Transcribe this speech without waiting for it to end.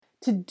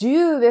to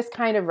do this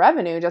kind of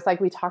revenue, just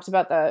like we talked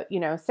about the,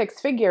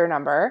 six-figure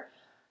number,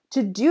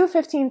 to do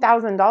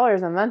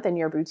 $15,000 a month in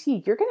your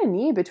boutique, you're going to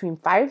need between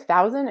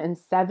 $5,000 and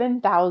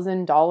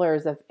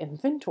 $7,000 of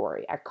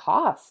inventory at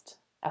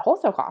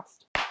wholesale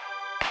cost.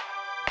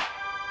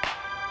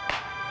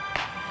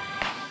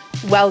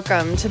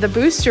 Welcome to the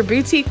Boost Your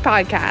Boutique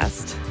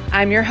podcast.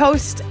 I'm your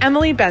host,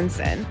 Emily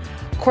Benson,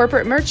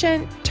 corporate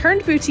merchant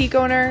turned boutique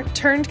owner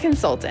turned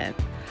consultant.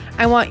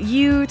 I want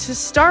you to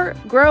start,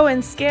 grow,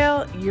 and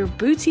scale your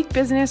boutique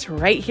business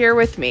right here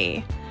with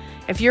me.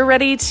 If you're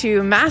ready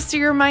to master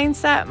your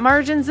mindset,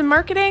 margins, and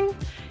marketing,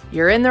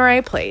 you're in the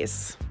right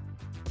place.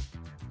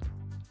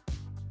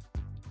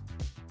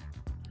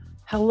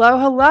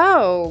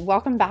 Hello.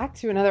 Welcome back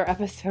to another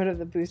episode of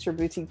the Boost Your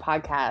Boutique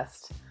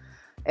podcast.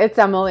 It's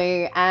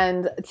Emily,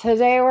 and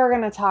today we're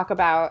going to talk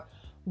about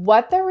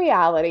what the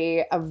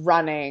reality of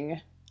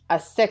running a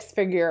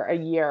six-figure a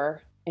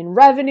year in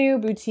revenue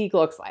boutique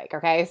looks like.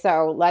 Okay,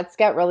 so let's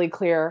get really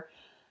clear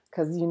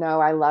because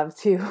I love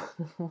to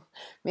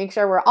make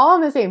sure we're all on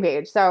the same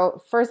page.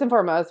 So first and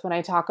foremost, when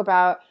I talk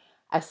about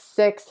a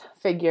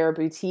six-figure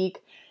boutique,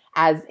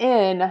 as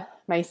in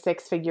my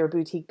six-figure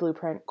boutique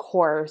blueprint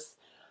course,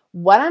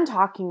 what I'm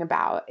talking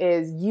about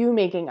is you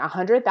making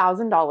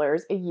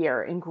 $100,000 a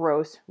year in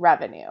gross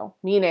revenue,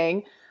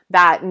 meaning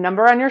that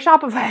number on your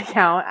Shopify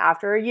account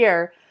after a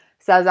year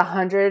says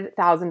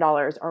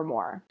 $100,000 or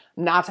more.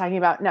 I'm not talking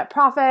about net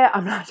profit.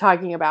 I'm not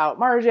talking about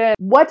margin.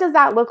 What does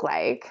that look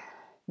like?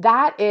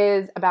 That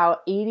is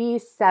about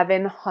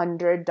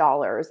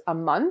 $8,700 a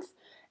month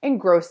in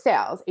gross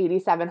sales.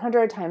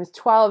 8,700 times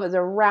 12 is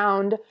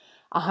around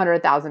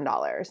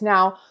 $100,000.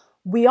 Now,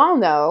 we all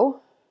know,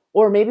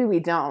 or maybe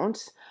we don't,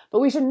 but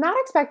we should not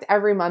expect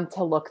every month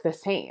to look the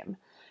same.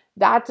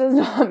 That does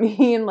not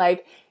mean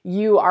like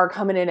you are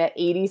coming in at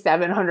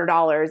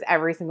 $8,700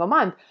 every single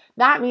month.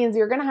 That means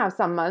you're going to have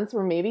some months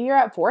where maybe you're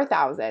at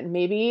 $4,000.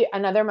 Maybe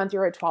another month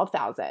you're at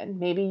 $12,000.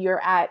 Maybe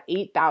you're at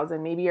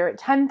 $8,000. Maybe you're at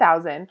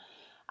 $10,000.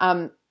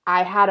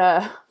 I had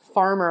a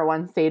farmer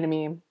once say to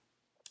me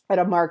at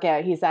a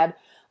market, he said,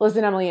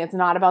 "Listen, Emily, it's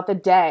not about the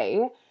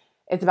day.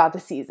 It's about the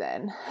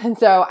season." And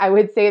so I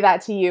would say that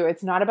to you.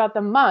 It's not about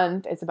the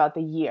month. It's about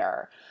the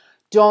year.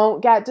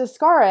 Don't get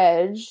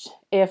discouraged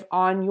if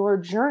on your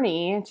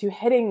journey to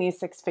hitting these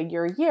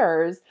six-figure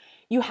years,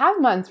 you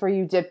have months where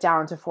you dip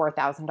down to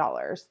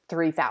 $4,000,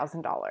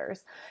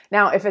 $3,000.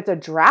 Now, if it's a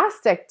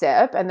drastic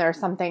dip and there's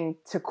something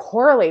to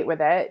correlate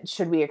with it,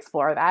 should we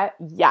explore that?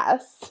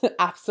 Yes,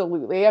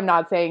 absolutely. I'm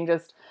not saying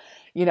just,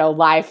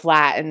 lie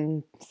flat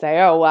and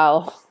say, oh,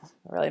 well,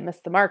 I really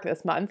missed the mark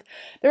this month.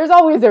 There's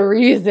always a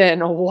reason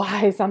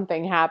why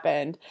something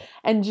happened.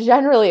 And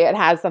generally it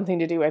has something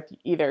to do with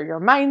either your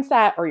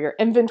mindset or your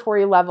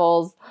inventory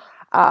levels,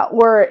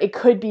 or it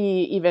could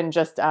be even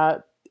just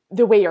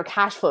the way your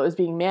cash flow is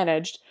being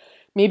managed.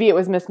 Maybe it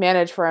was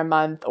mismanaged for a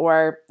month,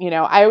 or,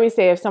 I always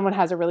say if someone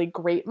has a really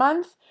great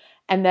month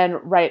and then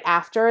right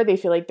after they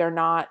feel like they're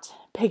not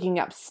picking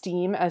up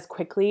steam as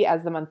quickly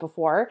as the month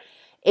before,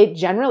 it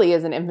generally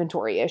is an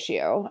inventory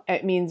issue.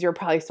 It means you're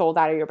probably sold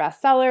out of your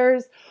best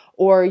sellers,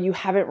 or you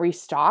haven't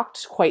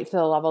restocked quite to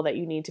the level that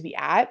you need to be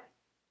at.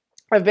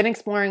 I've been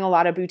exploring a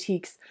lot of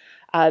boutiques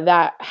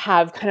that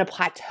have kind of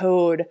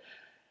plateaued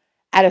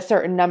at a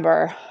certain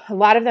number. A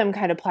lot of them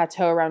kind of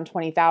plateau around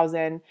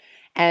 20,000.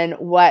 And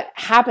what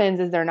happens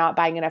is they're not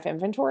buying enough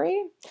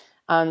inventory.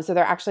 So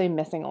they're actually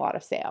missing a lot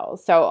of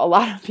sales. So a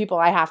lot of people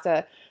I have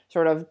to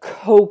sort of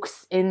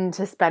coax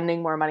into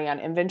spending more money on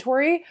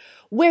inventory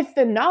with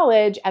the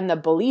knowledge and the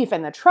belief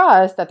and the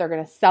trust that they're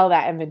going to sell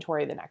that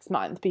inventory the next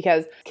month,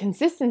 because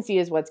consistency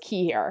is what's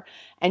key here.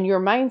 And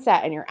your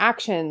mindset and your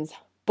actions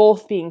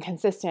both being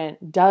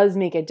consistent does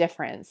make a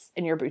difference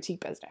in your boutique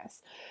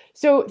business.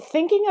 So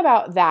thinking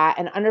about that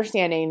and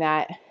understanding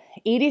that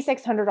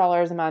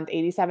 $8,600 a month,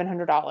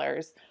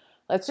 $8,700,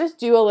 let's just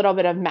do a little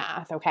bit of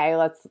math, okay?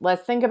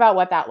 Let's think about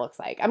what that looks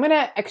like. I'm going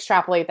to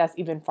extrapolate this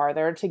even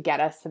farther to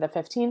get us to the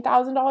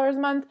 $15,000 a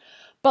month,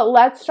 but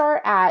let's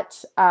start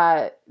at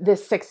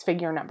this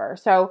six-figure number.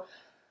 So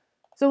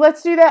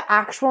let's do the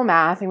actual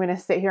math. I'm going to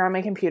sit here on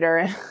my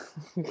computer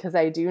because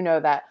I do know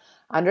that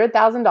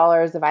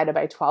 $100,000 divided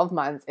by 12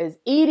 months is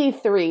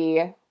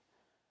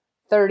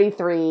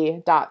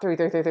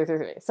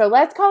 33.33. So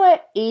let's call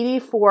it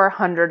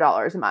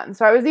 $8,400 a month.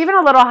 So I was even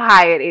a little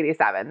high at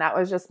 87. That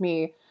was just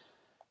me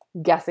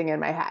guessing in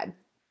my head.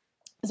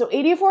 So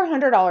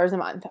 $8,400 a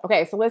month.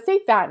 Okay, so let's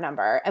take that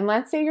number and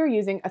let's say you're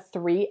using a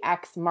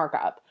 3x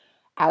markup,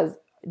 as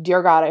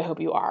dear God, I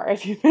hope you are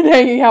if you've been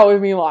hanging out with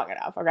me long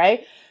enough,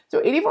 okay? So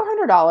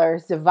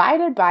 $8,400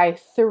 divided by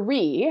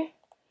 3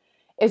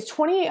 is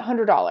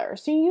 $2,800.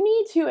 So you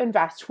need to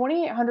invest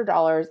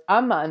 $2,800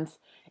 a month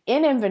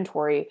in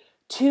inventory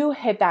to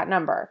hit that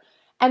number.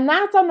 And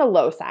that's on the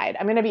low side.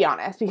 I'm going to be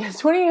honest,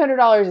 because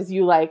 $2,800 is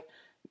you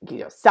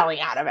selling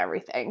out of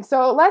everything.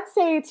 So let's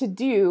say to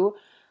do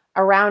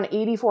around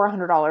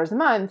 $8,400 a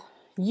month,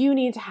 you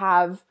need to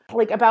have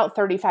about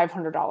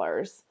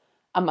 $3,500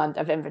 a month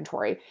of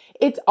inventory.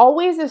 It's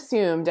always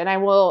assumed, and I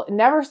will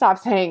never stop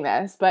saying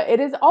this, but it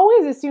is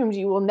always assumed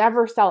you will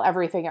never sell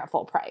everything at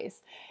full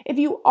price. If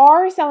you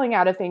are selling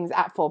out of things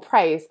at full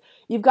price,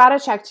 you've got to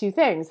check two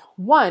things.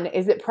 One,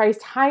 is it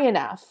priced high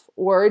enough,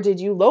 or did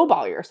you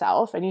lowball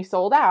yourself and you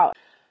sold out?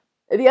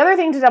 The other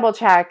thing to double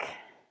check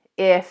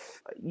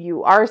if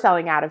you are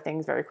selling out of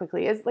things very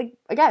quickly is, like,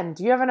 again,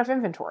 do you have enough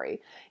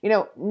inventory?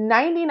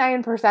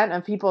 99%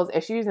 of people's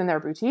issues in their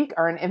boutique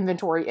are an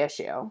inventory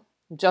issue.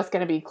 I'm just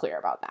going to be clear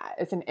about that.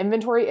 It's an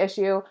inventory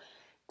issue.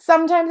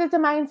 Sometimes it's a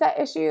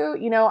mindset issue.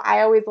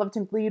 I always love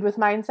to lead with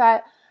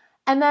mindset.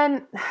 And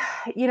then,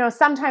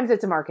 sometimes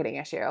it's a marketing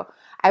issue.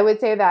 I would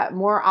say that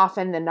more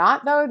often than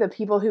not, though, the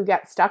people who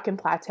get stuck and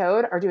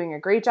plateaued are doing a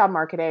great job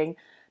marketing.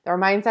 Their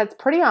mindset's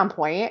pretty on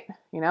point.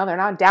 They're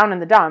not down in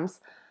the dumps,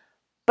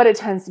 but it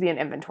tends to be an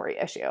inventory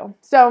issue.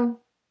 So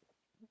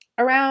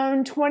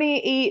around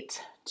 $2,800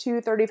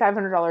 to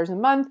 $3,500 a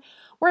month,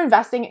 we're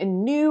investing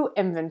in new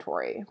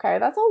inventory. Okay,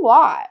 that's a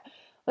lot.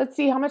 Let's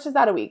see, how much is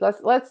that a week?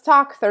 Let's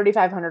talk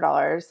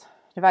 $3,500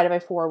 divided by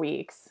 4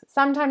 weeks.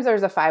 Sometimes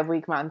there's a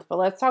 5-week month, but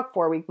let's talk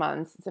 4-week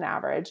months. It's an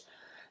average.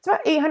 It's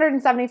about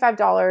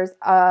 $875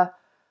 a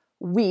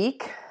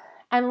week.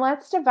 And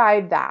let's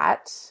divide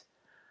that.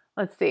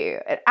 Let's see,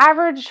 an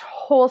average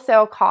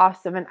wholesale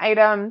cost of an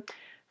item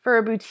for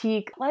a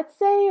boutique, let's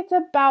say it's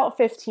about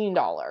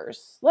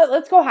 $15.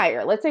 Let's go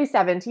higher. Let's say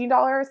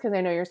 $17 because I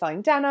know you're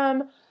selling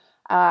denim.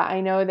 I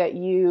know that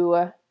you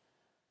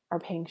are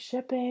paying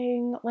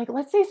shipping.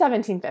 Let's say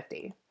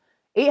 $1,750.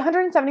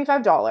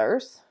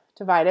 $875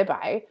 divided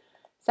by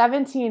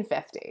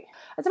 $1,750.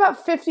 That's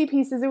about 50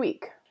 pieces a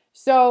week.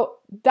 So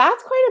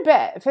that's quite a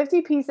bit.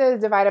 50 pieces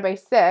divided by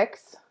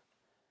 6,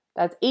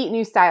 that's 8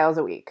 new styles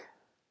a week.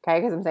 Okay,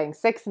 because I'm saying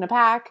 6 in a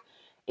pack,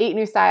 8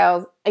 new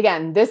styles.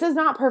 Again, this is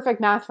not perfect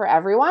math for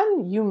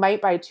everyone. You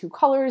might buy 2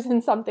 colors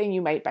in something.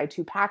 You might buy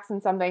 2 packs in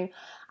something.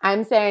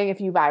 I'm saying if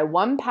you buy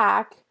 1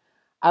 pack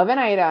of an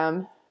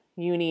item,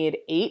 you need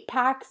 8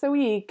 packs a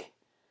week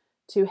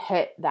to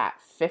hit that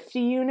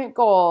 50 unit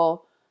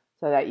goal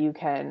so that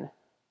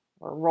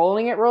we're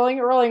rolling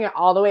it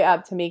all the way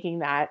up to making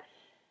that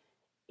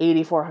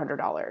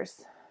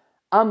 $8,400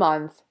 a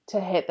month to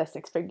hit the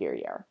 6-figure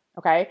year.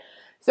 Okay.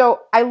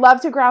 So I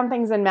love to ground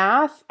things in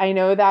math. I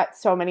know that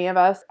so many of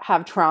us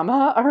have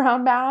trauma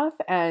around math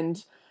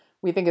and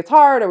we think it's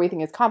hard or we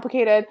think it's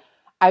complicated.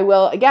 I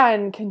will,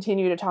 again,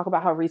 continue to talk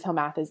about how retail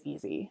math is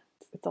easy.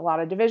 It's a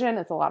lot of division.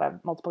 It's a lot of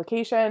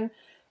multiplication.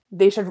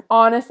 We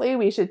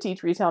should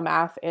teach retail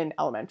math in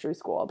elementary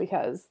school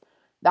because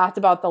that's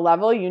about the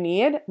level you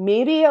need.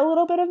 Maybe a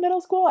little bit of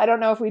middle school. I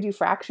don't know if we do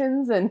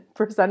fractions and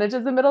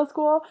percentages in middle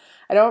school.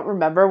 I don't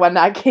remember when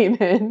that came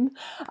in,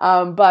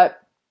 but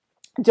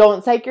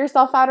don't psych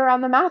yourself out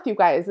around the math, you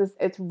guys.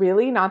 It's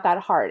really not that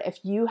hard. If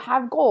you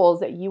have goals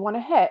that you want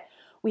to hit,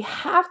 we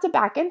have to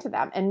back into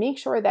them and make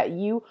sure that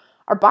you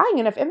are buying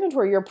enough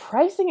inventory. You're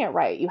pricing it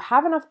right. You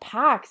have enough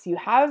packs. You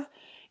have,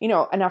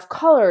 enough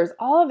colors,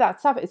 all of that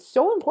stuff. It's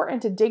so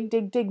important to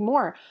dig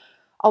more.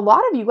 A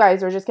lot of you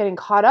guys are just getting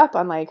caught up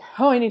on I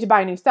need to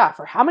buy new stuff,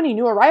 or how many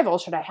new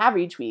arrivals should I have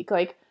each week?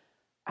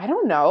 I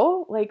don't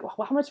know,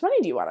 how much money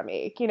do you want to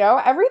make?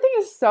 Everything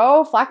is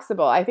so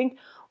flexible. I think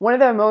one of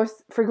the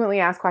most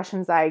frequently asked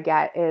questions I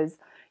get is,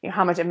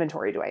 how much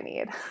inventory do I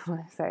need?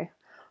 I say,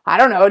 I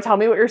don't know. Tell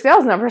me what your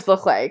sales numbers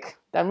look like.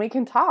 Then we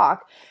can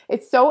talk.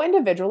 It's so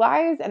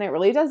individualized, and it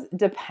really does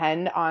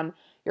depend on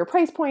your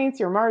price points,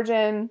 your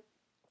margin,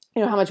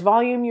 how much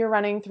volume you're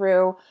running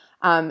through.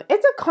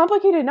 It's a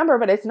complicated number,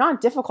 but it's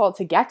not difficult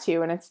to get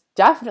to, and it's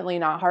definitely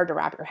not hard to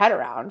wrap your head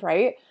around,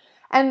 right?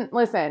 And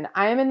listen,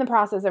 I am in the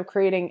process of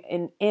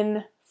creating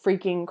an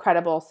freaking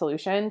credible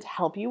solution to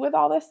help you with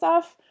all this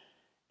stuff.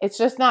 It's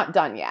just not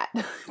done yet.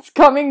 It's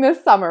coming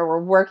this summer.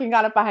 We're working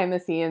on it behind the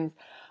scenes,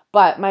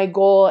 but my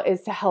goal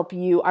is to help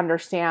you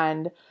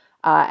understand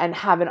and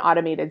have an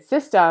automated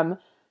system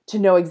to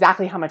know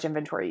exactly how much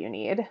inventory you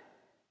need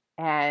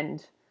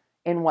and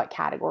in what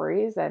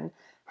categories and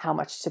how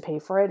much to pay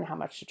for it and how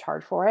much to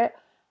charge for it.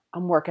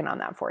 I'm working on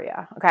that for you,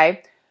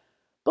 okay?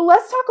 But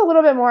let's talk a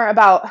little bit more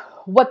about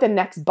what the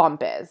next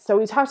bump is. So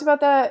we talked about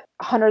the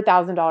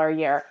 $100,000 a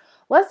year.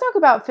 Let's talk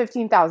about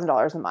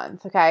 $15,000 a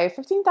month, okay?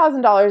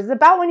 $15,000 is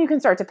about when you can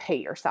start to pay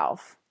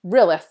yourself,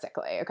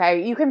 realistically,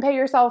 okay? You can pay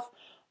yourself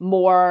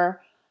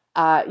more.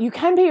 You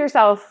can pay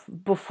yourself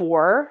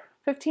before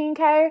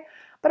 $15K,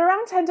 but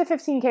around $10 to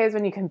 $15K is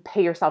when you can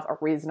pay yourself a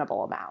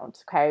reasonable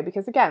amount, okay?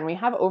 Because again, we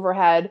have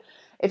overhead.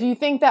 If you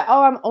think that,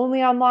 I'm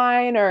only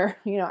online or,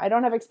 I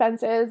don't have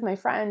expenses, my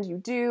friend, you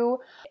do.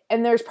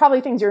 And there's probably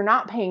things you're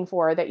not paying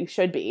for that you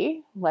should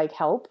be, like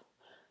help,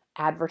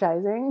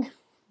 advertising,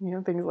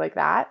 things like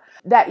that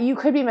you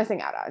could be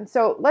missing out on.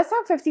 So let's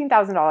talk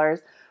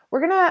 $15,000. We're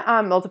going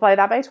to multiply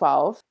that by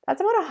 12.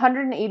 That's about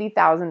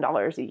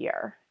 $180,000 a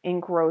year in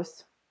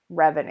gross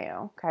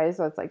revenue. Okay.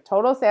 So it's like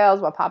total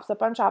sales, what pops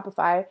up on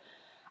Shopify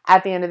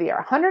at the end of the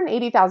year,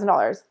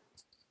 $180,000.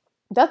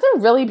 That's a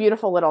really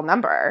beautiful little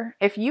number.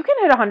 If you can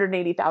hit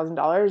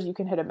 $180,000, you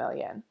can hit $1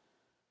 million.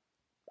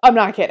 I'm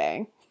not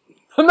kidding.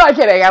 I'm not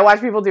kidding. I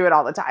watch people do it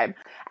all the time.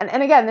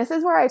 And again, this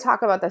is where I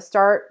talk about the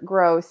start,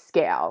 grow,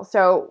 scale.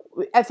 So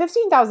at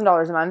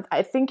 $15,000 a month,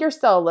 I think you're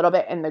still a little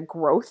bit in the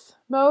growth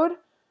mode.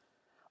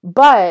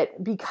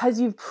 But because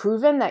you've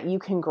proven that you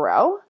can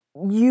grow,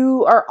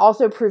 you are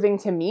also proving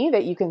to me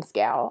that you can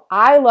scale.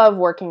 I love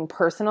working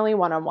personally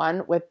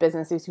one-on-one with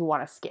businesses who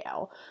want to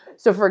scale.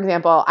 So for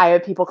example, I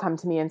have people come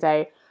to me and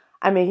say,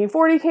 I'm making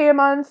 $40K a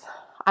month.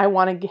 I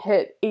want to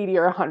hit 80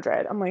 or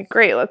 100. I'm like,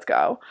 great, let's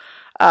go.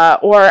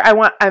 Or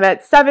I'm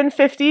at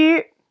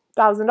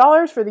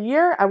 $750,000 for the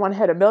year. I want to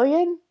hit $1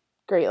 million.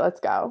 Great, let's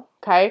go.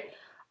 Okay.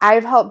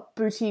 I've helped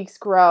boutiques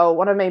grow.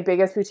 One of my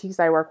biggest boutiques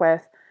I work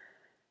with,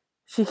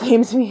 she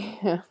came to me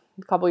a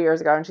couple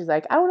years ago and she's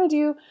like, I want to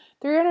do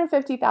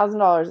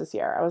 $350,000 this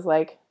year. I was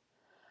like,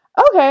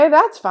 okay,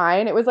 that's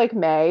fine. It was like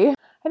May.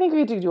 I think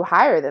we could do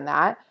higher than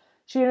that.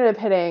 She ended up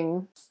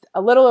hitting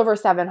a little over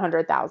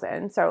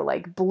 700,000. So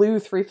like blew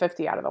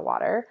 350 out of the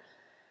water.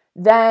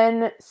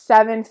 Then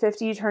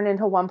 750 turned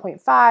into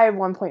 1.5,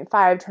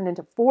 1.5 turned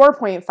into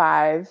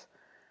 4.5.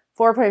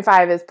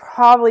 4.5 is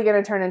probably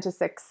going to turn into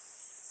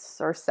 6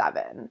 or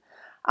 7.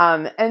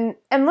 And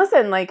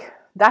listen, like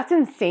that's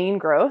insane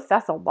growth.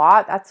 That's a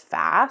lot. That's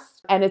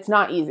fast. And it's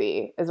not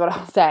easy is what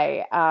I'll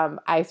say.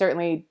 I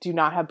certainly do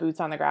not have boots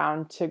on the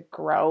ground to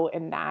grow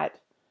in that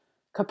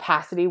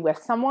capacity with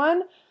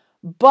someone.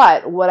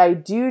 But what I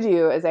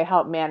do is I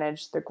help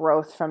manage the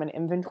growth from an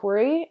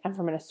inventory and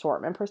from an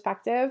assortment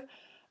perspective,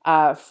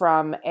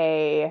 from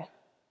a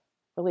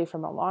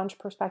launch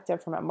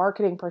perspective, from a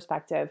marketing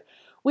perspective.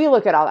 We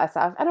look at all that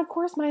stuff. And of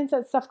course,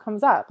 mindset stuff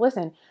comes up.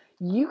 Listen,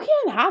 you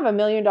can't have $1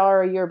 million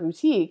a year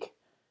boutique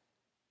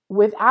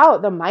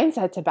without the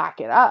mindset to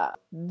back it up.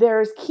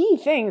 There's key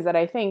things that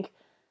I think,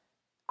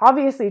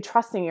 obviously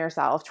trusting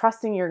yourself,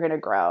 trusting you're going to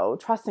grow,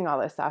 trusting all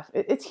this stuff,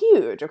 it's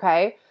huge,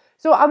 okay?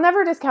 So I'll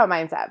never discount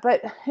mindset.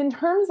 But in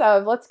terms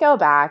of, let's go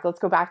back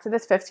to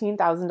this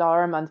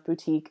 $15,000 a month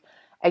boutique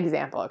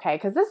example, okay?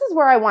 Because this is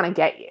where I want to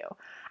get you.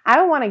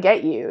 I want to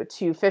get you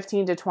to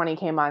 15 to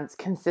 20K months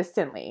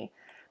consistently,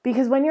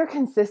 because when you're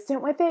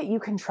consistent with it, you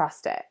can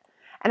trust it.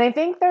 And I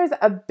think there's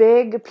a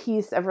big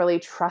piece of really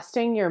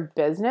trusting your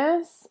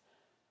business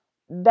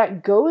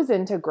that goes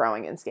into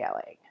growing and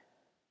scaling.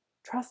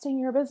 Trusting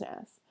your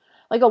business.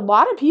 Like a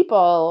lot of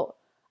people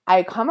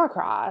I come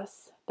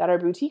across that are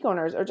boutique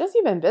owners or just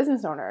even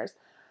business owners,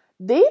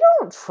 they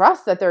don't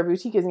trust that their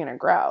boutique is going to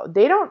grow.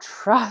 They don't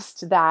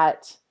trust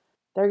that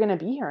they're going to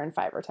be here in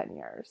 5 or 10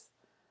 years.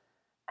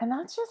 And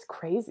that's just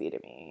crazy to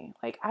me.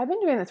 Like I've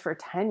been doing this for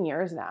 10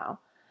 years now,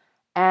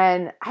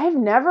 and I've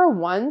never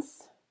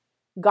once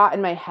got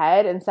in my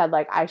head and said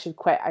like, I should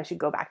quit. I should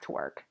go back to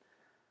work.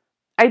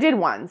 I did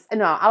once.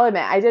 No, I'll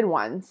admit I did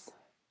once.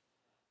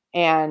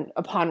 And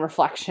upon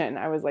reflection,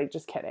 I was like,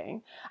 just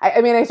kidding.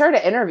 I mean, I started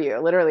to interview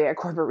literally at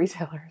corporate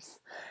retailers,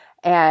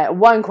 and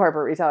one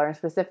corporate retailer in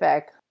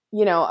specific,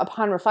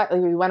 upon reflect,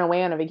 like we went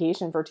away on a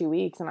vacation for 2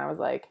 weeks and I was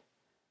like,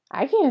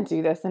 I can't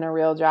do this in a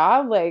real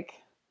job. Like,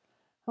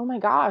 oh my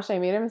gosh, I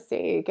made a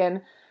mistake.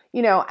 And,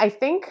 I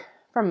think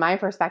from my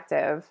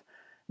perspective,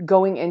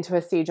 going into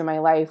a stage of my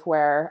life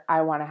where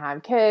I want to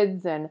have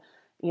kids and,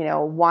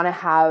 want to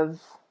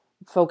have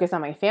focus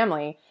on my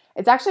family,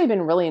 it's actually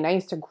been really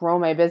nice to grow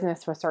my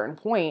business to a certain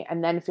point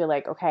and then feel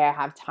like, okay, I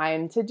have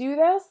time to do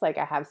this. Like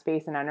I have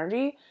space and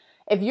energy.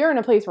 If you're in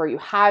a place where you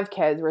have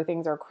kids, where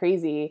things are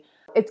crazy,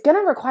 it's going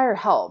to require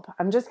help.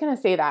 I'm just going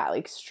to say that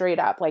like straight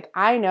up. Like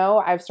I know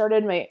I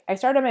started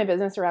my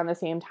business around the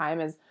same time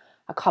as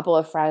a couple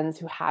of friends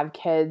who have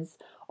kids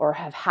or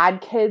have had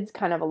kids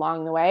kind of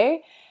along the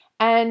way.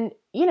 And,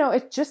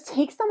 it just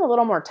takes them a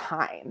little more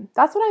time.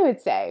 That's what I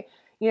would say.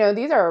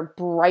 These are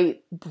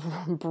bright,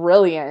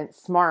 brilliant,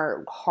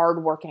 smart,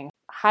 hardworking,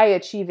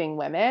 high-achieving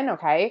women,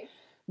 okay?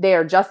 They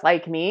are just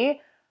like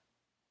me,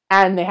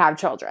 and they have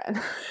children.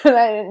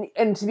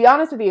 And to be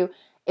honest with you,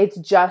 it's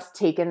just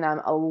taken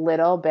them a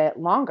little bit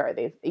longer.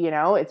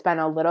 It's been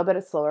a little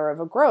bit slower of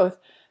a growth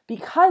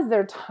because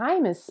their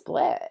time is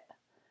split.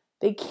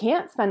 They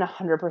can't spend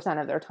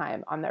 100% of their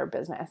time on their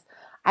business.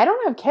 I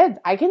don't have kids.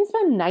 I can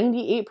spend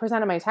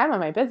 98% of my time on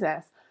my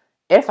business.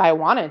 If I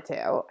wanted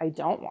to. I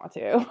don't want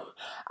to.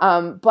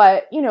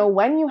 But,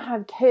 when you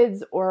have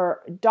kids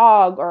or a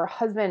dog or a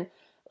husband,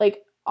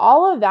 like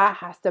all of that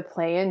has to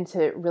play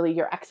into really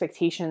your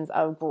expectations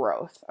of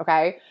growth.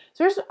 Okay.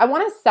 So I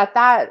want to set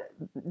that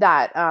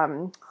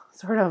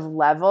sort of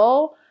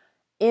level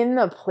in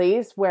the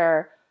place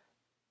where,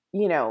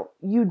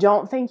 you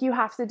don't think you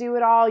have to do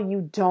it all.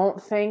 You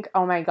don't think,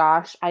 oh my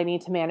gosh, I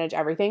need to manage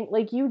everything.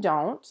 Like you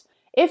don't.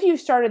 If you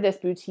started this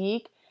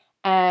boutique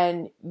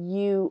and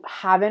you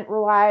haven't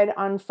relied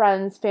on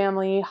friends,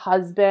 family,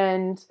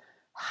 husband,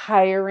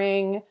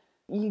 hiring,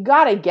 you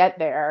got to get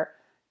there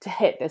to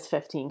hit this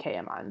 15K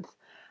a month.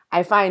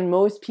 I find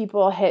most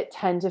people hit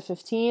 10 to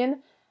 15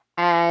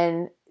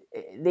 and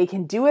they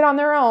can do it on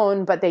their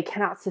own, but they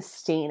cannot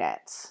sustain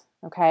it.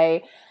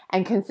 Okay.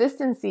 And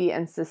consistency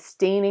and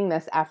sustaining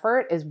this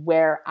effort is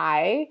where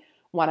I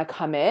want to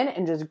come in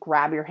and just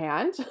grab your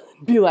hand,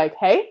 be like,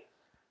 hey,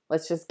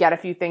 let's just get a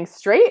few things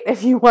straight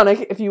if you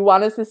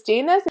want to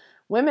sustain this.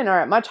 Women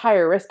are at much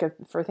higher risk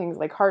for things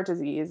like heart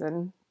disease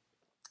and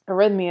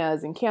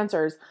arrhythmias and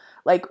cancers.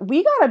 Like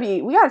we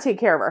gotta take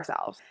care of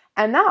ourselves.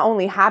 And that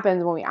only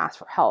happens when we ask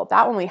for help.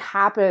 That only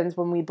happens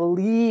when we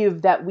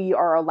believe that we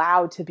are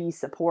allowed to be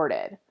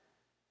supported.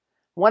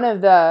 One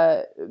of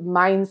the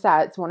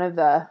mindsets, one of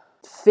the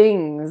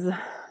things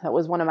that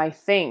was one of my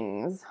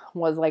things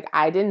was like,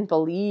 I didn't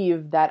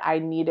believe that I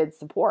needed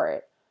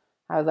support.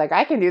 I was like,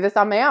 I can do this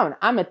on my own.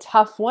 I'm a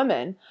tough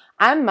woman.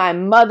 I'm my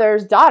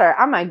mother's daughter.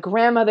 I'm my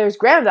grandmother's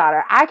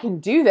granddaughter. I can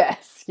do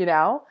this, you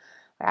know?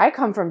 I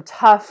come from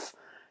tough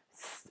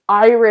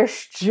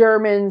Irish,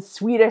 German,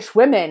 Swedish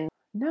women.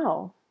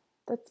 No,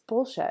 that's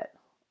bullshit.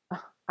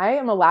 I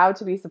am allowed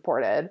to be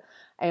supported.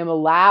 I am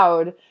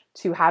allowed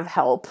to have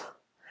help.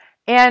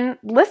 And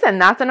listen,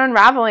 that's an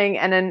unraveling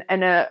and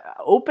an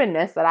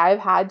openness that I've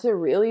had to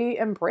really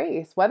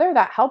embrace, whether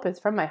that help is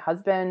from my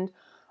husband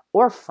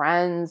or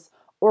friends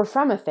or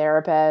from a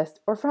therapist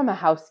or from a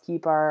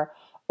housekeeper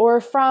or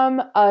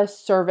from a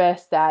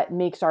service that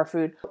makes our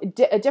food.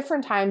 At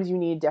different times, you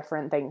need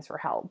different things for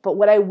help. But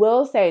what I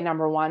will say,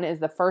 number one, is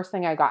the first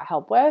thing I got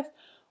help with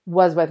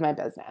was with my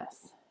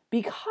business,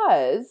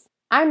 because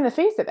I'm the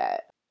face of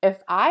it.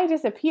 If I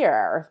disappear,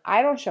 or if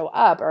I don't show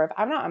up, or if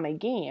I'm not on my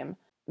game,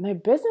 my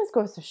business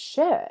goes to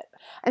shit.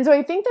 And so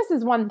I think this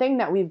is one thing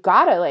that we've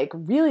got to like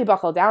really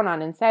buckle down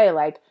on and say,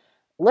 like,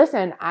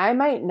 listen, I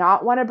might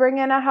not want to bring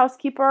in a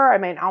housekeeper. I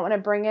might not want to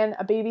bring in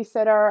a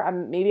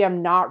babysitter. Maybe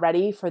I'm not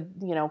ready for,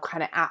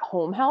 kind of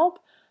at-home help.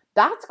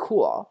 That's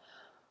cool.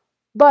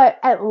 But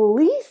at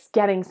least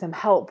getting some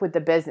help with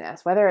the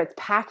business, whether it's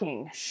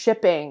packing,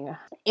 shipping,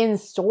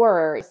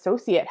 in-store,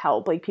 associate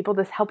help, like people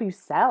to help you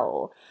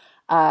sell,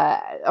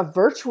 a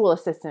virtual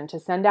assistant to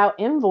send out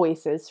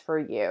invoices for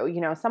you,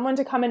 someone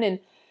to come in and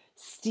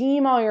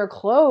steam all your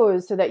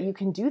clothes so that you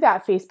can do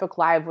that Facebook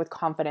Live with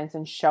confidence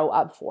and show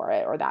up for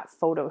it, or that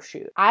photo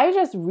shoot. I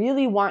just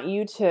really want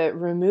you to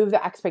remove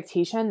the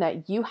expectation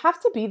that you have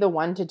to be the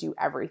one to do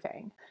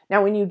everything.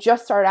 Now, when you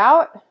just start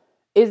out,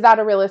 is that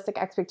a realistic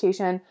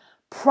expectation?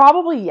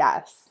 Probably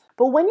yes.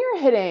 But when you're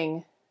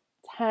hitting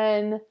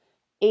 $10,000,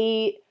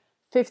 $8,000,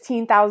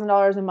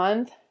 $15,000 a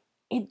month,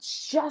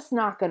 it's just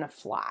not going to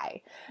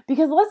fly.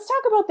 Because let's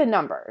talk about the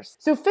numbers.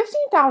 So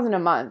 $15,000 a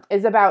month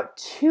is about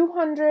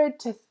 200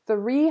 to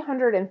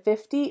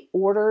 350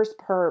 orders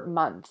per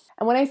month.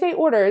 And when I say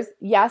orders,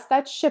 yes,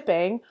 that's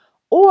shipping,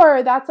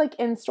 or that's like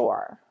in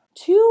store.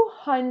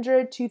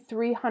 200 to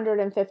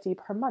 350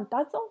 per month.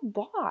 That's a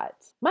lot.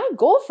 My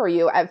goal for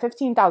you at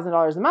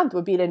 $15,000 a month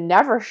would be to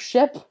never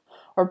ship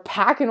or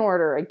pack an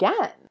order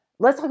again.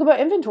 Let's talk about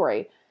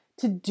inventory.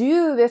 To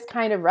do this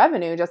kind of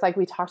revenue, just like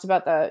we talked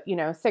about the,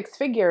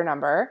 six-figure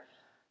number,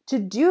 to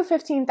do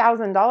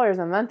 $15,000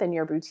 a month in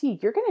your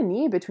boutique, you're going to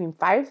need between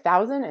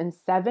 $5,000 and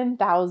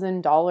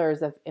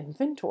 $7,000 of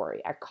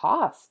inventory at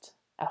cost,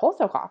 at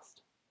wholesale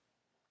cost.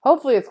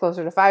 Hopefully it's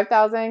closer to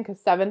 $5,000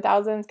 because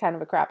 $7,000 is kind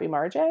of a crappy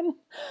margin.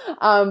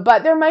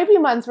 But there might be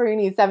months where you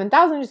need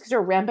 $7,000 just because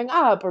you're ramping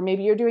up, or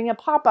maybe you're doing a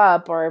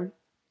pop-up or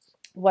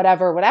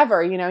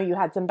whatever, you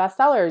had some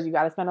bestsellers, you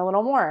got to spend a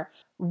little more.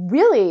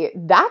 Really,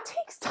 that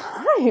takes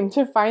time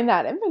to find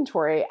that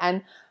inventory.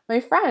 And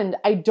my friend,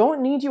 I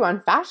don't need you on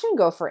Fashion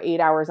Go for 8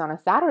 hours on a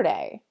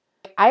Saturday.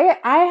 I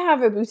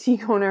have a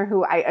boutique owner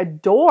who I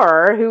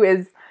adore, who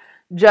is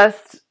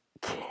just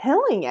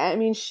killing it. I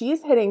mean,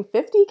 she's hitting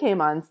 50K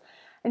months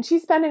and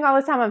she's spending all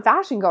this time on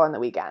Fashion Go on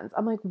the weekends.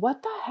 I'm like,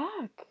 what the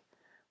heck?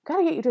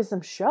 Gotta get you to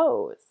some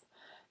shows.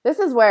 This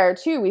is where,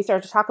 too, we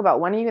start to talk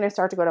about, when are you going to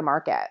start to go to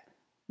market?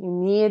 You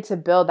need to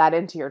build that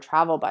into your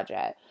travel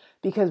budget,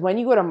 because when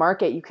you go to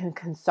market, you can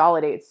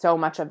consolidate so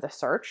much of the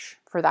search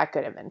for that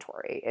good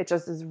inventory. It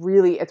just is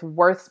really, it's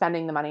worth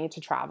spending the money to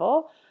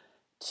travel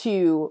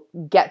to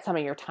get some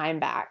of your time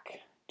back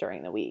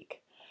during the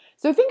week.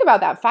 So think about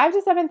that, $5,000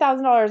 to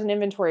 $7,000 in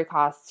inventory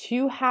costs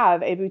to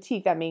have a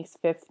boutique that makes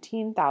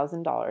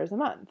 $15,000 a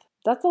month.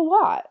 That's a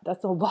lot.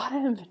 That's a lot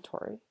of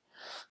inventory.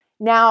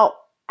 Now,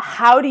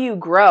 how do you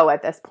grow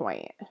at this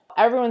point?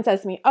 Everyone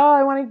says to me, oh,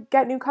 I want to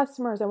get new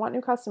customers. I want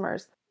new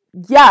customers.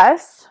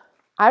 Yes,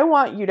 I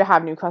want you to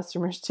have new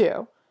customers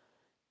too.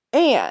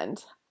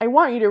 And I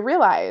want you to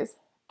realize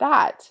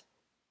that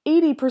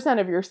 80%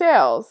 of your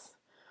sales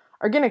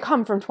are going to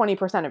come from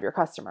 20% of your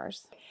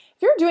customers.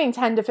 If you're doing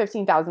 $10,000 to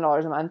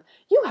 $15,000 a month,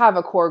 you have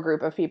a core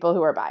group of people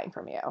who are buying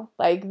from you.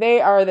 Like,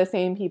 they are the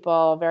same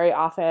people very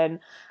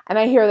often. And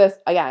I hear this,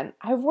 again,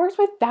 I've worked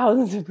with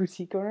thousands of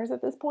boutique owners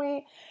at this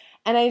point,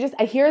 and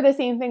I hear the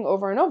same thing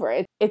over and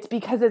over. It's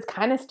because it's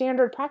kind of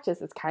standard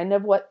practice. It's kind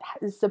of what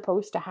is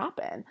supposed to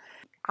happen.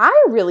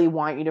 I really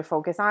want you to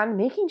focus on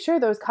making sure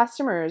those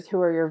customers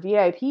who are your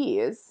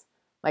VIPs,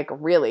 like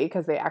really,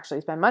 because they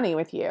actually spend money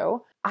with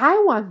you,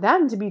 I want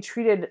them to be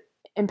treated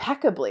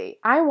impeccably.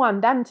 I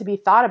want them to be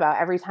thought about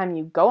every time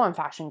you go on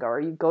Fashion Go or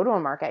you go to a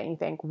market and you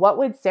think, what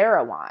would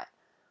Sarah want?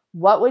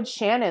 What would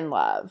Shannon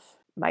love?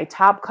 My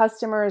top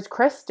customer is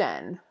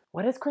Kristen.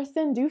 What does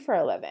Kristen do for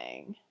a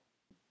living?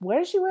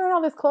 Where is she wearing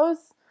all these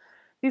clothes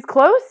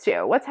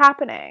to? What's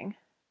happening?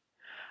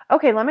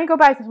 Okay, let me go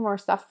buy some more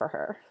stuff for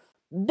her.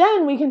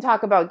 Then we can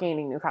talk about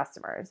gaining new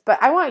customers.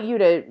 But I want you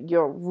to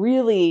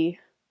really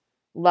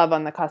love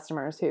on the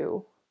customers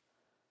who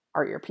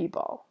are your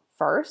people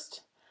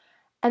first.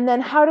 And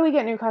then how do we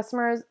get new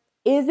customers?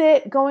 Is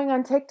it going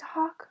on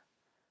TikTok?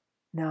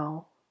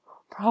 No,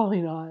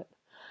 probably not.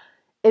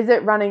 Is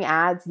it running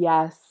ads?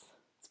 Yes,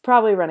 it's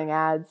probably running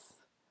ads.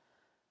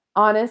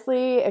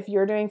 Honestly, if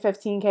you're doing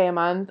 $15K a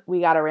month, we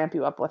got to ramp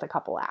you up with a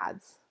couple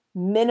ads.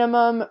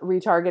 Minimum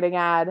retargeting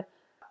ad.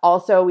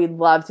 Also, we'd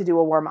love to do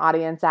a warm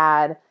audience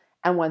ad.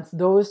 And once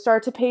those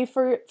start to pay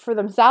for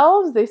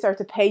themselves, they start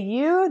to pay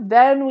you,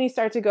 then we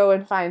start to go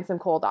and find some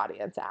cold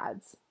audience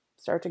ads.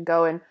 Start to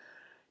go and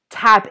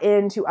tap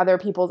into other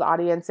people's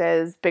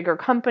audiences, bigger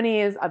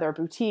companies, other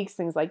boutiques,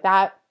 things like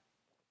that.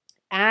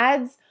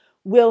 Ads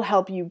will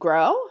help you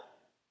grow,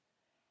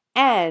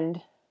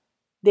 and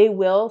they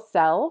will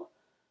sell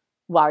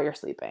while you're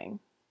sleeping.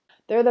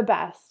 They're the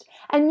best.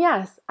 And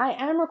yes, I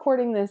am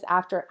recording this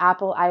after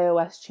Apple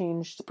iOS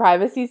changed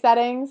privacy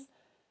settings,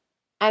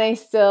 and I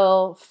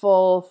still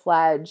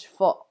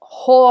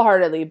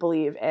wholeheartedly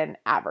believe in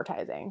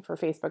advertising for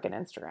Facebook and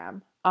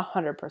Instagram,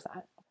 100%.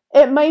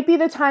 It might be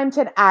the time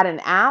to add an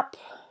app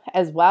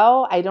as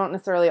well. I don't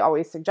necessarily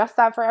always suggest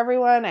that for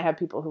everyone. I have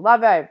people who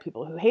love it. I have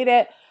people who hate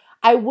it.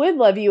 I would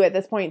love you at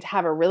this point to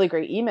have a really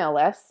great email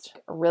list,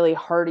 a really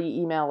hearty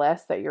email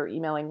list that you're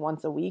emailing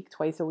once a week,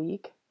 twice a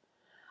week.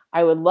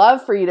 I would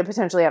love for you to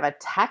potentially have a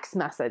text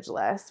message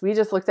list. We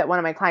just looked at one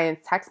of my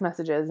clients' text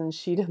messages, and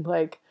she did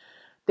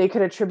they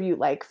could attribute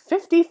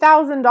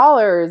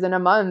 $50,000 in a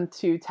month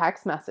to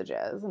text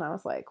messages. And I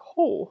was like,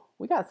 oh,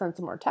 we got to send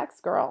some more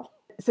text, girl.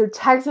 So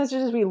text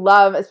messages we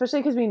love, especially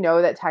because we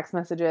know that text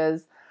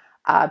messages,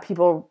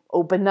 people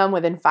open them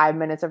within 5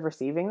 minutes of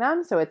receiving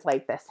them. So it's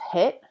like this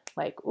hit,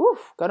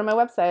 oof, go to my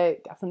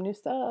website, got some new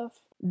stuff.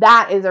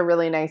 That is a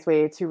really nice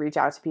way to reach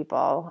out to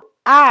people.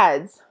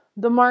 Ads,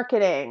 the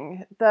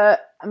marketing,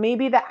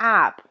 maybe the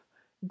app,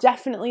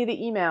 definitely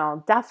the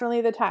email,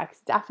 definitely the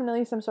text,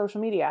 definitely some social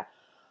media.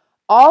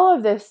 All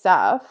of this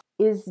stuff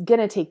is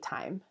going to take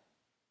time.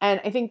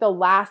 And I think the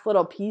last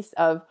little piece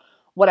of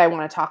what I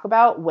want to talk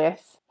about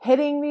with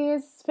hitting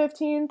these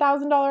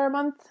 $15,000 a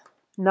month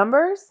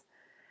numbers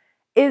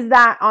is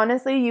that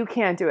honestly, you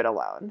can't do it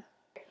alone.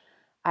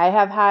 I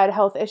have had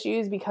health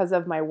issues because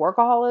of my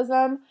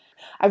workaholism.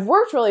 I've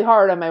worked really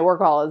hard on my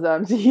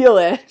workaholism to heal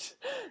it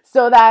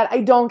so that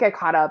I don't get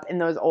caught up in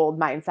those old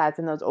mindsets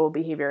and those old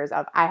behaviors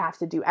of I have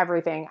to do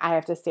everything. I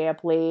have to stay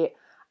up late.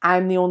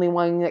 I'm the only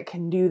one that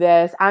can do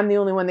this. I'm the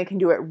only one that can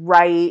do it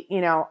right.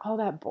 All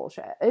that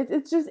bullshit.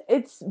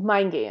 It's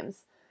mind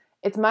games.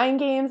 It's mind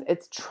games.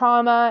 It's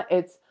trauma.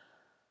 It's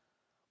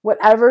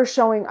whatever's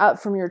showing up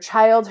from your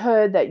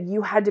childhood that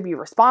you had to be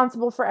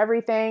responsible for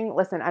everything.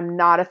 Listen, I'm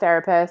not a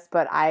therapist,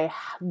 but I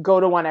go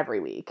to one every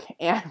week,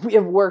 and we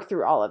have worked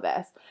through all of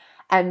this.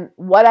 And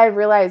what I've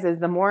realized is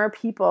the more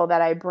people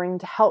that I bring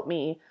to help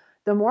me,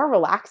 the more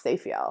relaxed they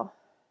feel.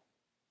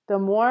 The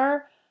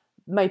more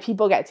my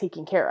people get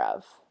taken care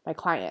of, my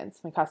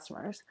clients, my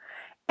customers.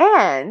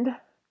 And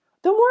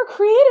the more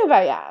creative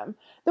I am,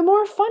 the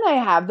more fun I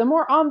have, the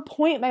more on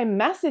point my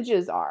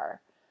messages are.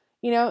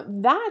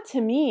 That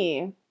to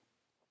me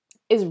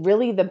is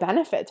really the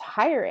benefit to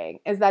hiring,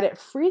 is that it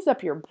frees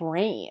up your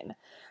brain.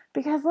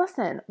 Because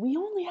listen, we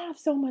only have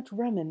so much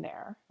room in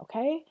there,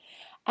 okay?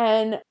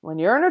 And when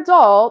you're an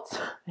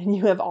adult and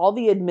you have all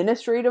the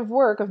administrative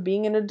work of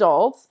being an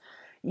adult,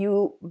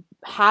 you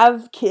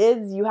have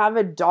kids, you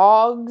have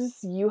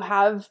dogs, you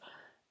have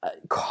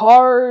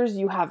cars,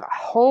 you have a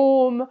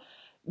home,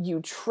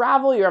 you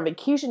travel, you're on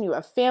vacation, you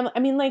have family.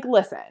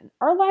 Listen,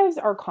 our lives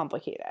are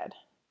complicated.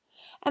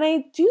 And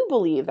I do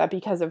believe that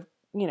because of,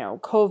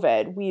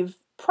 COVID, we've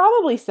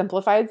probably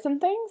simplified some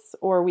things,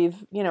 or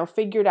we've,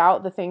 figured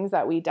out the things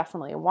that we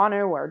definitely want to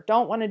or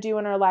don't want to do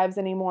in our lives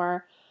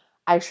anymore.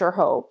 I sure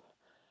hope.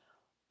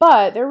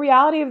 But the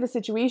reality of the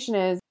situation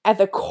is, at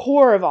the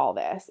core of all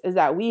this, is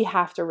that we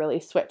have to really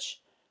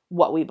switch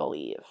what we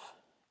believe.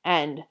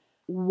 And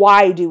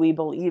why do we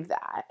believe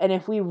that? And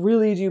if we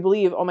really do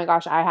believe, oh my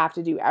gosh, I have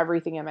to do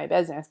everything in my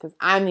business because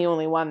I'm the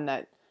only one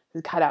that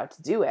is cut out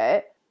to do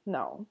it.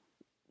 No.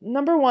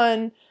 Number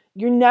one,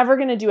 you're never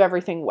going to do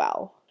everything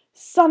well.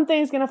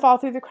 Something's going to fall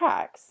through the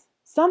cracks.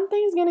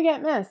 Something's going to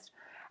get missed.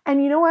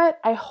 And you know what?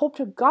 I hope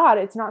to God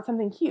it's not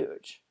something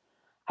huge.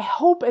 I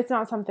hope it's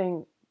not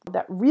something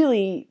that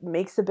really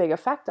makes a big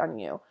effect on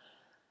you.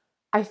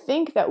 I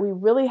think that we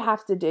really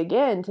have to dig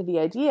into the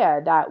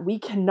idea that we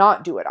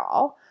cannot do it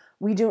all.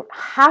 We don't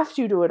have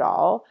to do it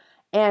all.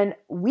 And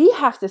we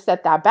have to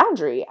set that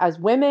boundary as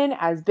women,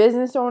 as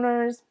business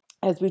owners,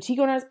 as boutique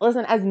owners.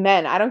 Listen, as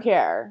men, I don't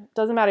care.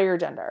 Doesn't matter your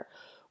gender.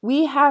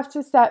 We have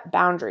to set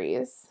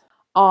boundaries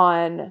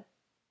on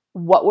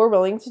what we're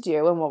willing to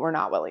do and what we're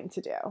not willing to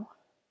do.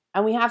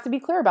 And we have to be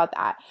clear about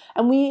that.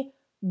 And we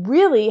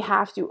really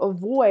have to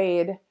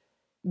avoid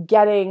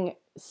getting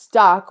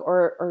stuck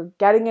or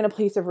getting in a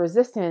place of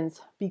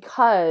resistance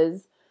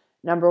because,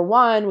 number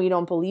one, we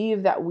don't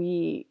believe that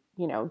we,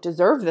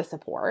 deserve the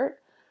support.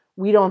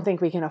 we don't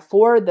think we can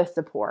afford the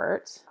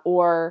support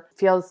or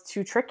feels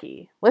too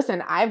tricky.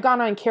 Listen, I've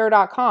gone on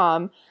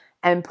care.com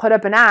and put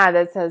up an ad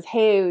that says,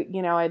 hey,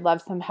 I'd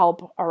love some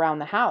help around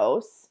the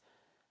house.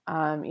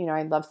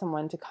 I'd love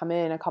someone to come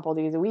in a couple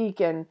days a week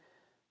and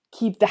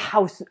keep the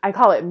house, I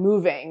call it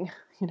moving,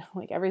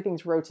 like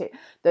everything's rotating.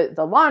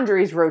 The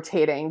laundry's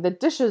rotating, the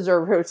dishes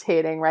are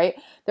rotating, right?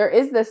 There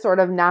is this sort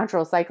of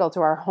natural cycle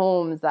to our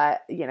homes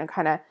that,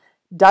 kind of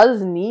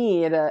does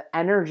need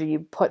energy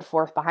put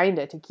forth behind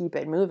it to keep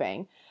it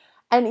moving.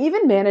 And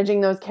even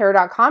managing those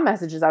care.com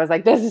messages, I was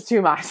like, this is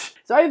too much.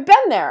 So I've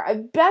been there.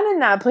 I've been in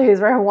that place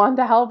where I want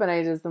the help and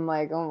I just am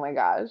like, oh my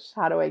gosh,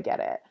 how do I get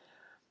it?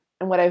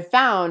 And what I've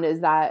found is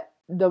that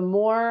the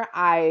more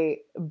I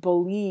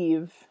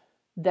believe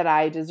that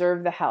I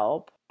deserve the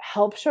help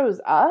shows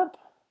up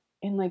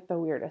in like the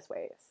weirdest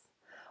ways.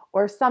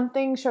 Or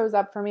something shows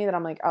up for me that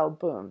I'm like, oh,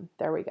 boom,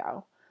 there we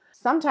go.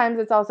 Sometimes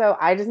it's also,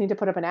 I just need to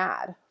put up an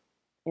ad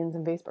in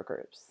some Facebook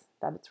groups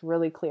that it's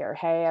really clear.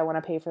 Hey, I want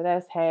to pay for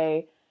this.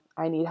 Hey,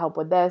 I need help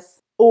with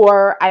this.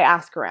 Or I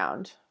ask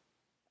around.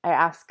 I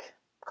ask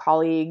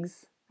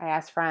colleagues. I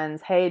ask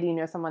friends, hey, do you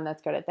know someone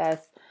that's good at this?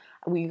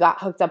 We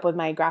got hooked up with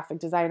my graphic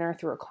designer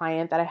through a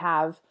client that I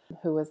have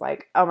who was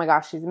like, oh my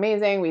gosh, she's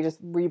amazing. We just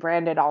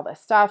rebranded all this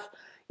stuff.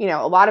 A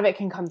lot of it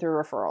can come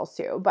through referrals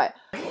too. But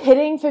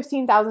hitting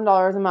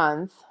 $15,000 a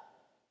month,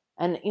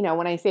 and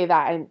when I say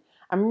that,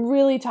 I'm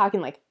really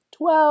talking like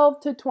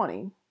 12 to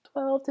 20.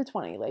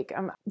 Like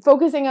I'm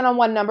focusing in on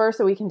one number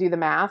so we can do the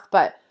math,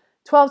 but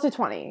 12 to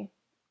 20.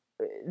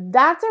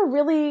 That's a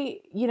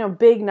really,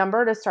 big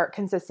number to start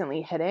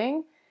consistently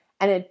hitting.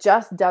 And it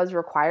just does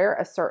require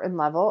a certain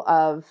level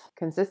of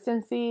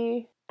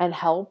consistency and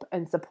help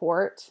and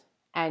support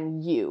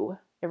and you.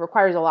 It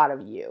requires a lot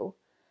of you.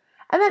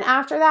 And then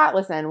after that,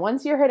 listen,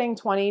 once you're hitting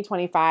 20,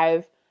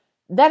 25,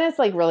 then it's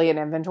like really an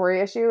inventory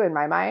issue in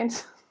my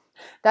mind.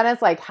 Then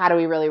it's like, how do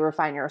we really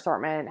refine your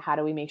assortment? How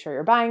do we make sure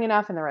you're buying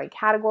enough in the right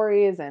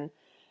categories? And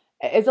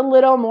it's a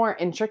little more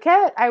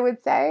intricate, I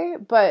would say.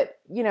 But,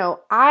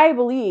 I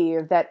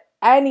believe that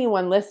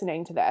anyone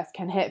listening to this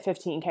can hit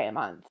 15K a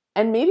month.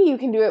 And maybe you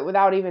can do it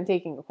without even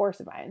taking a course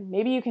of mine.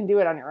 Maybe you can do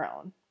it on your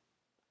own.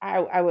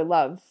 I would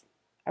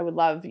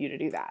love you to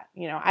do that.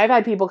 I've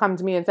had people come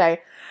to me and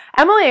say,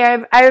 Emily,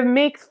 I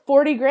make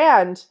 40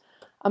 grand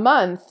a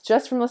month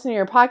just from listening to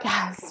your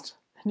podcast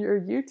and your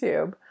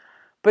YouTube.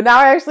 But now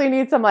I actually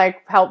need some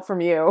like help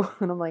from you.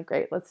 And I'm like,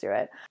 great, let's do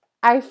it.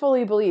 I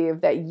fully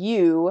believe that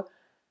you,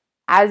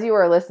 as you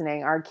are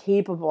listening, are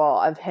capable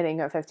of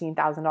hitting a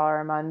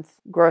 $15,000 a month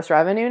gross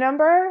revenue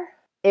number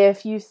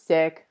if you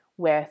stick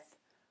with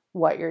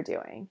what you're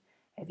doing.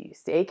 If you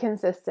stay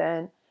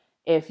consistent,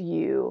 if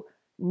you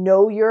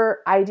know your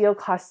ideal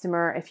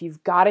customer, if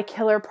you've got a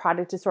killer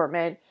product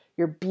assortment,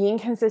 you're being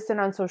consistent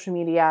on social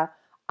media,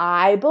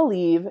 I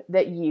believe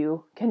that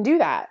you can do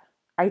that.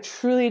 I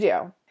truly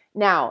do.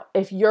 Now,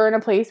 if you're in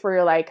a place where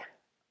you're like,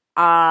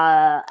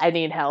 I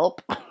need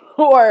help,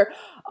 or,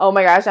 oh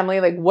my gosh, Emily,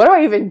 like, what do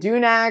I even do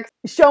next?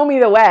 Show me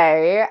the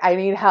way. I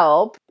need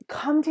help.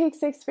 Come take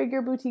Six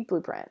Figure Boutique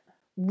Blueprint.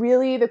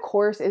 Really, the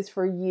course is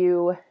for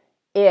you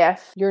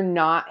if you're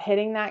not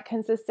hitting that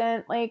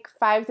consistent, like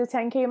 5 to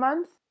 10K a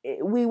month.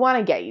 We want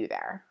to get you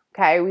there.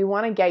 Okay. We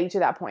want to get you to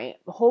that point.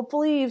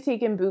 Hopefully you've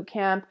taken boot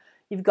camp.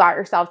 You've got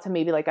yourself to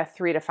maybe like a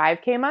 3 to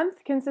 5K a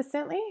month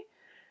consistently.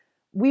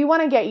 We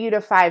want to get you to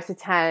 5 to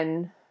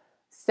 10,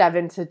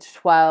 7 to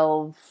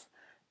 12,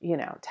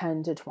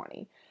 10 to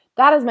 20.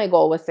 That is my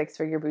goal with Six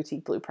Figure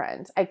Boutique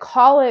Blueprint. I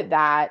call it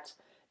that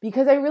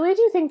because I really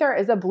do think there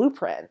is a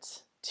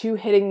blueprint to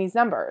hitting these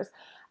numbers.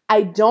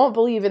 I don't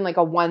believe in like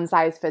a one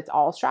size fits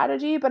all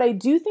strategy, but I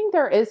do think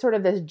there is sort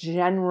of this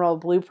general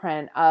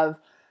blueprint of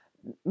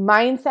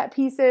mindset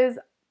pieces,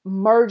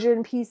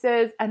 margin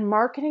pieces, and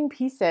marketing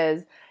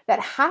pieces that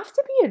have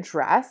to be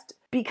addressed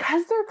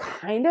because they're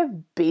kind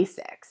of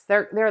basics.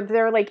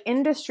 They're like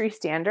industry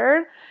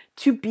standard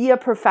to be a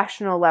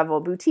professional level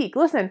boutique.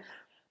 Listen,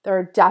 there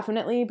are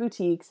definitely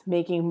boutiques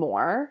making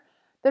more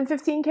than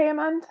 15K a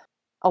month,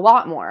 a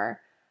lot more,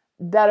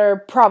 that are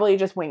probably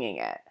just winging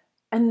it.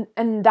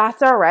 And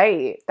that's all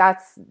right.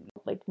 That's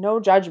like no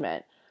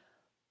judgment.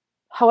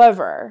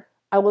 However,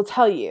 I will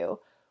tell you,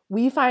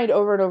 we find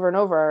over and over and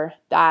over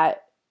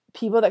that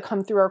people that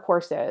come through our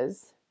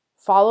courses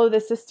follow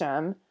the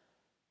system,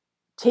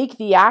 take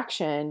the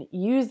action,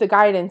 use the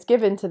guidance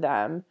given to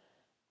them,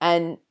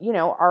 and,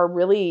 are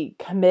really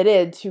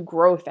committed to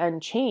growth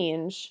and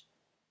change.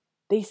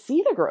 They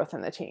see the growth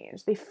and the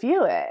change. They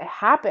feel it. It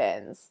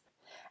happens.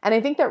 And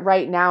I think that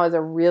right now is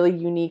a really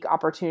unique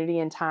opportunity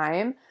in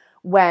time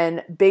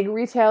when big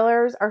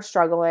retailers are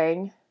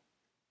struggling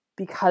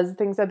because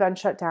things have been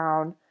shut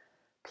down.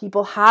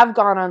 People have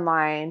gone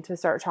online to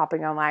start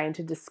shopping online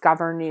to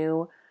discover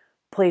new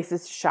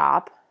places to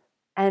shop.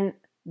 And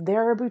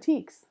there are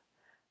boutiques.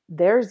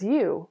 There's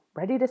you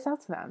ready to sell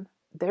to them.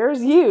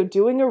 There's you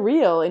doing a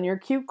reel in your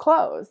cute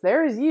clothes.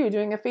 There's you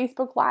doing a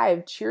Facebook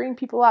Live, cheering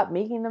people up,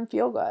 making them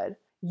feel good.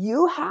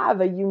 You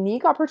have a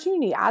unique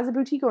opportunity as a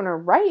boutique owner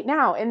right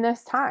now in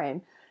this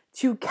time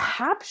to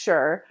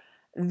capture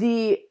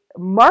the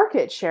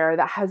market share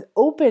that has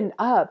opened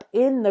up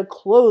in the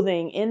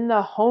clothing, in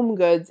the home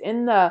goods,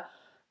 in the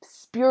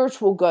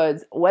spiritual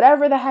goods,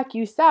 whatever the heck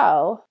you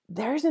sell,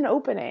 there's an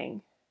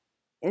opening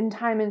in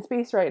time and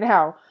space right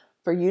now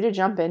for you to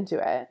jump into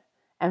it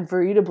and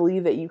for you to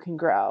believe that you can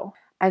grow.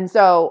 And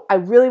so I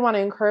really want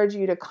to encourage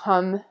you to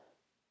come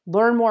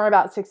learn more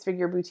about Six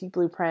Figure Boutique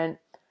Blueprint.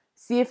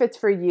 See if it's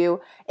for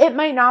you. It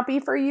might not be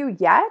for you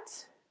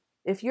yet.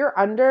 If you're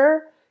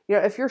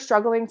if you're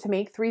struggling to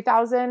make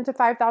 $3,000 to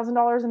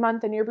 $5,000 a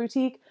month in your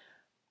boutique,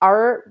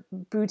 our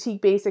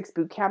Boutique Basics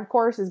Bootcamp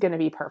course is going to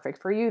be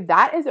perfect for you.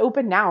 That is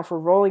open now for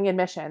rolling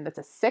admission. That's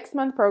a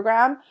 6-month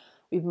program.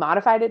 We've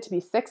modified it to be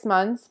 6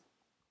 months.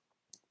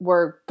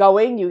 We're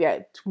going, you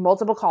get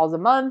multiple calls a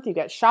month, you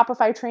get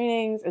Shopify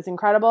trainings. It's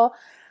incredible.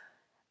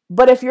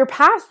 But if you're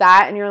past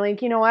that and you're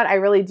like, you know what, I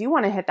really do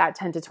want to hit that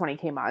 10 to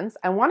 20K months,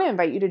 I want to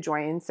invite you to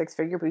join Six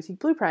Figure Boutique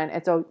Blueprint.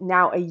 It's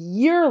now a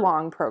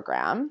year-long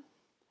program.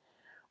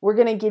 We're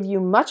going to give you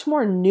much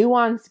more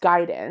nuanced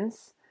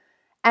guidance.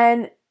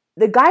 And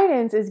the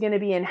guidance is going to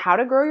be in how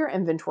to grow your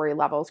inventory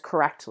levels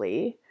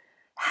correctly,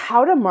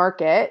 how to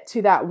market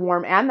to that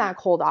warm and that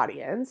cold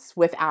audience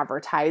with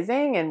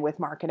advertising and with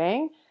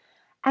marketing,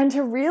 and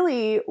to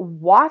really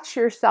watch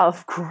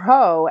yourself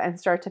grow and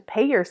start to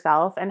pay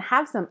yourself and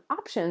have some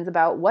options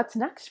about what's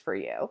next for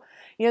you.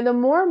 You know, the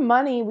more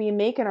money we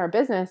make in our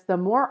business, the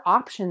more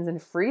options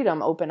and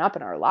freedom open up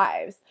in our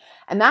lives.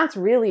 And that's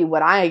really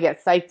what I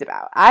get psyched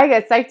about. I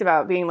get psyched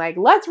about being like,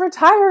 let's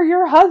retire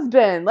your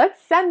husband.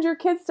 Let's send your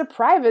kids to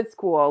private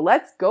school.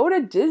 Let's go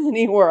to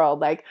Disney World.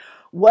 Like,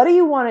 what do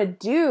you want to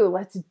do?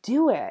 Let's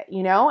do it,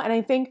 you know? And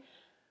I think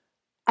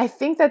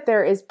that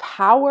there is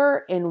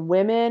power in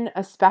women,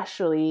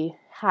 especially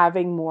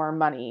having more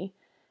money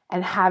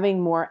and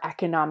having more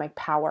economic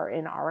power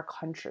in our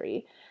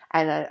country.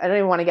 And I don't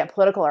even want to get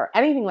political or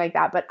anything like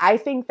that, but I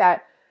think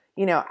that,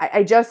 you know,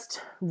 I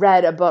just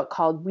read a book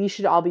called We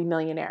Should All Be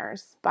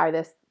Millionaires by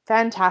this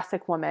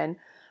fantastic woman.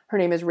 Her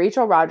name is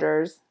Rachel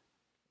Rodgers.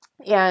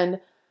 And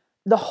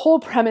the whole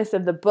premise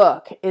of the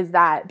book is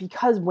that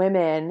because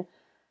women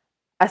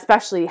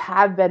especially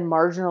have been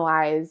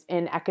marginalized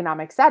in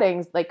economic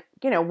settings, like,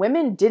 you know,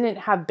 women didn't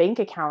have bank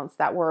accounts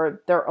that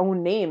were their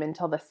own name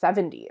until the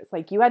 70s.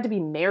 Like, you had to be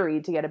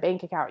married to get a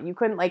bank account. You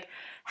couldn't like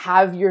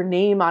have your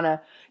name on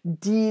a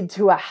deed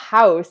to a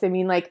house. I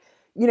mean, like,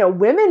 you know,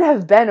 women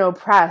have been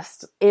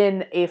oppressed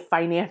in a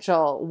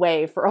financial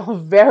way for a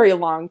very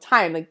long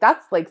time. Like,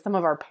 that's like some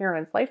of our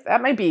parents' life.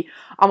 That might be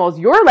almost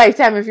your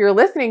lifetime. If you're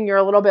listening, you're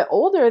a little bit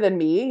older than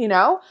me, you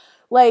know,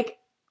 like,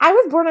 I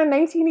was born in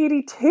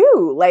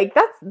 1982. Like,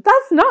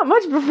 that's not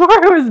much before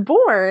I was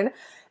born.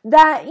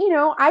 That, you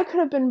know, I could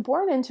have been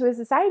born into a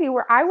society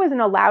where I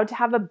wasn't allowed to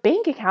have a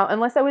bank account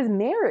unless I was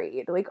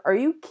married. Like, are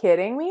you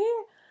kidding me?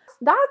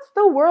 That's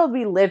the world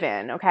we live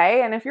in,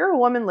 okay? And if you're a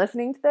woman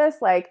listening to this,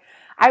 like,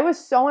 I was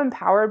so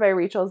empowered by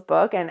Rachel's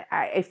book, and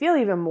I feel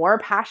even more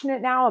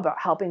passionate now about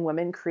helping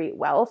women create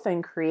wealth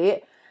and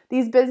create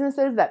these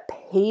businesses that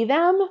pay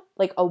them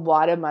like a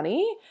lot of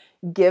money,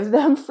 give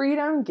them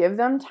freedom, give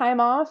them time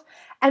off,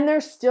 and they're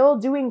still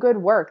doing good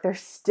work. They're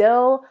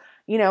still,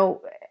 you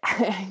know,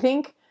 I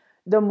think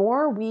the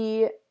more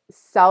we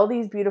sell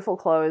these beautiful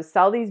clothes,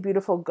 sell these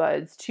beautiful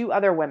goods to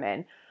other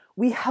women,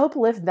 we help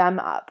lift them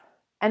up.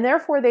 And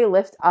therefore they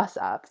lift us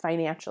up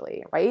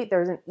financially, right?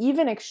 There's an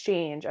even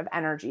exchange of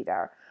energy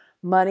there,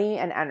 money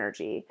and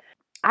energy.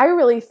 I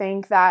really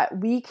think that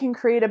we can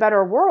create a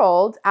better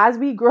world as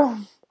we grow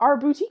our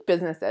boutique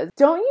businesses.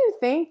 Don't you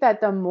think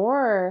that the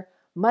more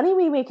money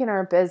we make in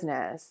our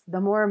business,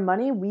 the more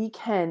money we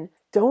can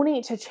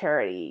donate to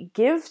charity,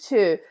 give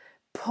to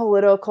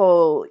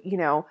political, you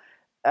know,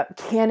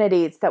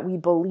 candidates that we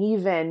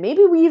believe in.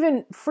 Maybe we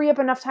even free up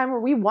enough time where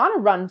we want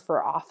to run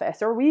for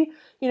office, or we,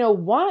 you know,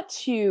 want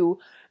to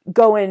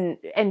go in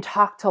and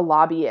talk to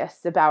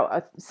lobbyists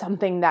about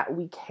something that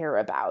we care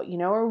about, you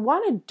know, or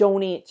want to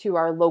donate to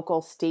our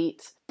local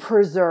state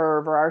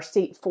preserve or our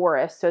state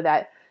forest so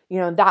that, you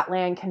know, that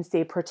land can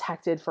stay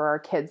protected for our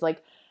kids.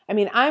 Like, I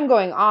mean, I'm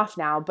going off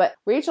now, but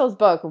Rachel's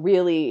book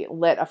really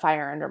lit a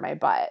fire under my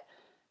butt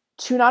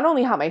to not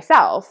only help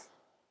myself,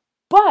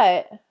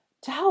 but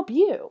to help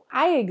you.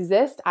 I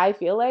exist, I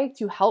feel like,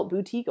 to help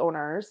boutique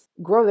owners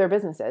grow their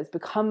businesses,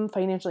 become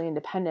financially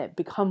independent,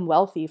 become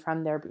wealthy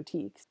from their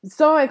boutiques.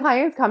 So my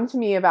clients come to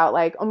me about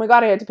like, oh my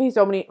God, I had to pay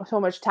so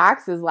much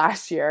taxes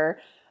last year.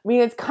 I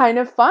mean, it's kind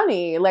of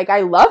funny. Like,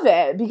 I love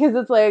it because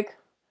it's like,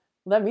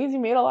 that means you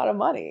made a lot of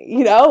money,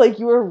 you know, like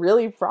you were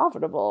really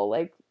profitable.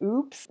 Like,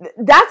 oops.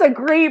 That's a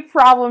great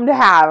problem to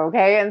have,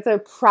 okay? And it's a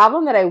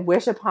problem that I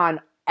wish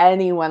upon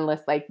anyone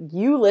like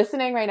you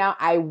listening right now.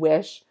 I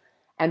wish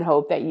and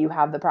hope that you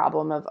have the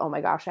problem of, oh my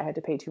gosh, I had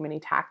to pay too many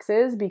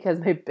taxes because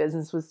my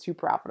business was too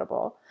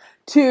profitable.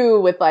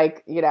 With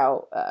like, you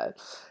know,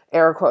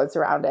 air quotes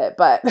around it.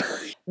 But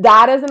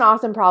that is an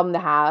awesome problem to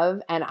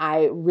have. And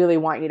I really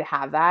want you to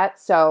have that.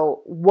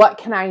 So what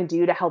can I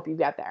do to help you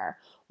get there?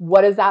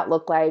 What does that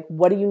look like?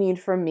 What do you need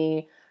from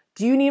me?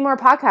 Do you need more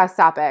podcast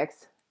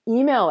topics?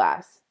 Email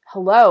us,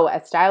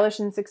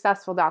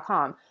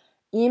 hello@stylishandsuccessful.com.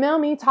 email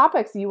me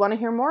topics you want to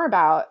hear more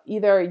about,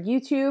 either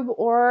YouTube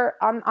or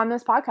on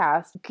this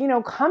podcast.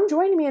 Come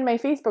join me in my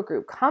Facebook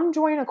group. Come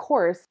join a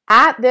course.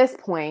 At this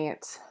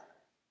point,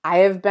 I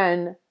have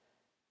been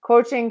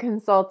coaching,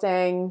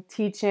 consulting,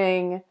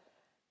 teaching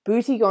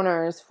boutique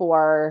owners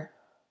for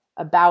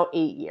about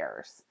 8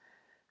 years.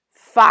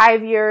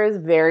 5 years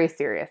very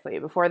seriously.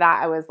 Before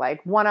that, I was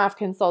like one-off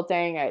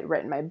consulting. I had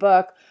written my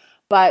book.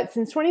 But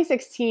since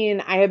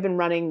 2016, I have been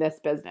running this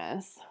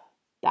business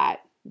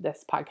that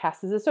this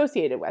podcast is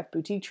associated with,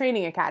 Boutique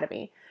Training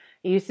Academy.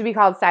 It used to be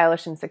called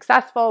Stylish and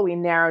Successful. We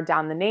narrowed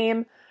down the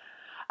name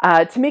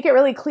to make it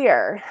really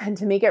clear and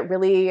to make it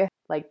really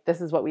like,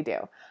 this is what we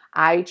do.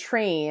 I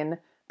train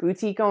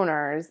boutique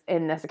owners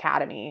in this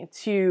academy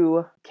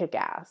to kick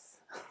ass,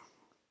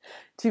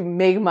 to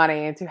make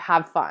money, to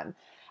have fun.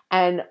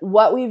 And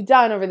what we've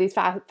done over these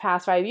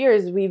past 5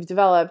 years, we've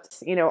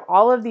developed,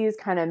 all of these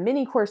kind of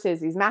mini courses,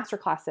 these master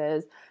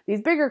classes,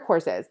 these bigger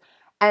courses.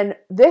 And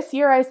this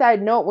year I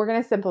said, no, we're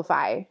going to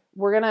simplify.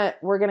 We're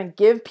going to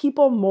give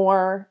people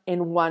more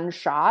in one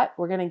shot.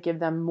 We're going to give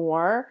them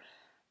more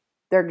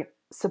their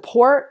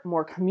support,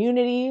 more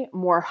community,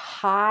 more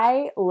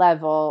high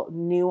level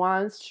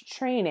nuanced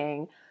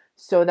training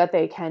so that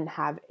they can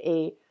have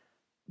a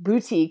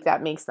boutique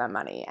that makes them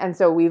money. And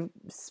so we've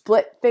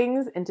split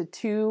things into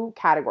 2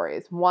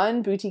 categories.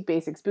 1, Boutique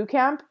Basics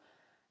Bootcamp,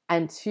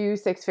 and 2,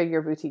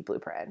 6-Figure Boutique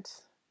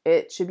Blueprint.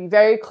 It should be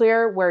very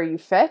clear where you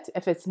fit.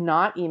 If it's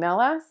not, email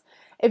us.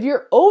 If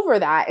you're over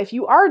that, if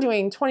you are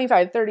doing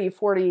 25, 30,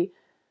 40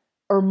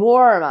 or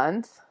more a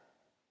month,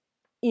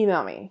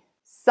 email me.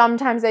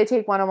 Sometimes I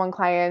take one-on-one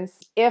clients.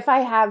 If I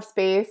have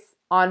space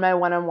on my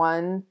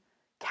one-on-one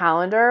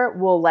calendar,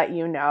 we'll let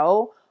you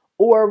know,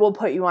 or we'll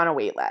put you on a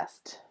wait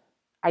list.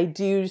 I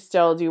do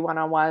still do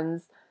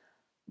one-on-ones,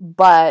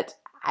 but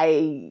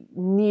I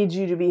need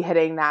you to be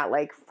hitting that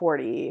like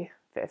 40,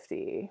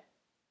 50,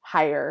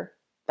 higher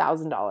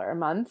 $1,000 a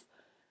month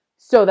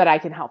so that I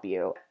can help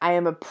you. I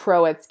am a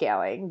pro at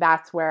scaling.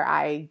 That's where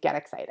I get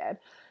excited.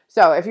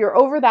 So if you're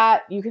over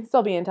that, you can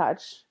still be in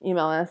touch.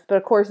 Email us, but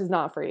of course it's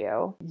not for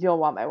you. You'll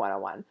want my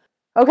one-on-one.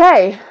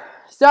 Okay,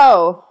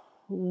 so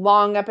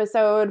long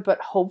episode, but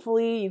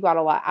hopefully you got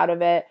a lot out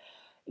of it.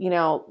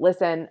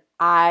 Listen,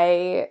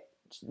 I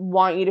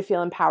want you to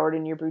feel empowered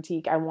in your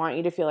boutique. I want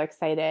you to feel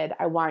excited.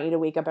 I want you to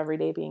wake up every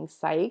day being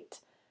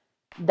psyched.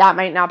 That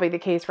might not be the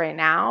case right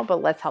now,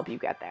 but let's help you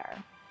get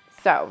there.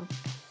 So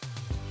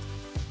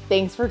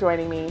thanks for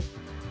joining me.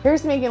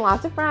 Here's to making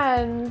lots of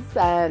friends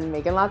and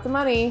making lots of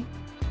money.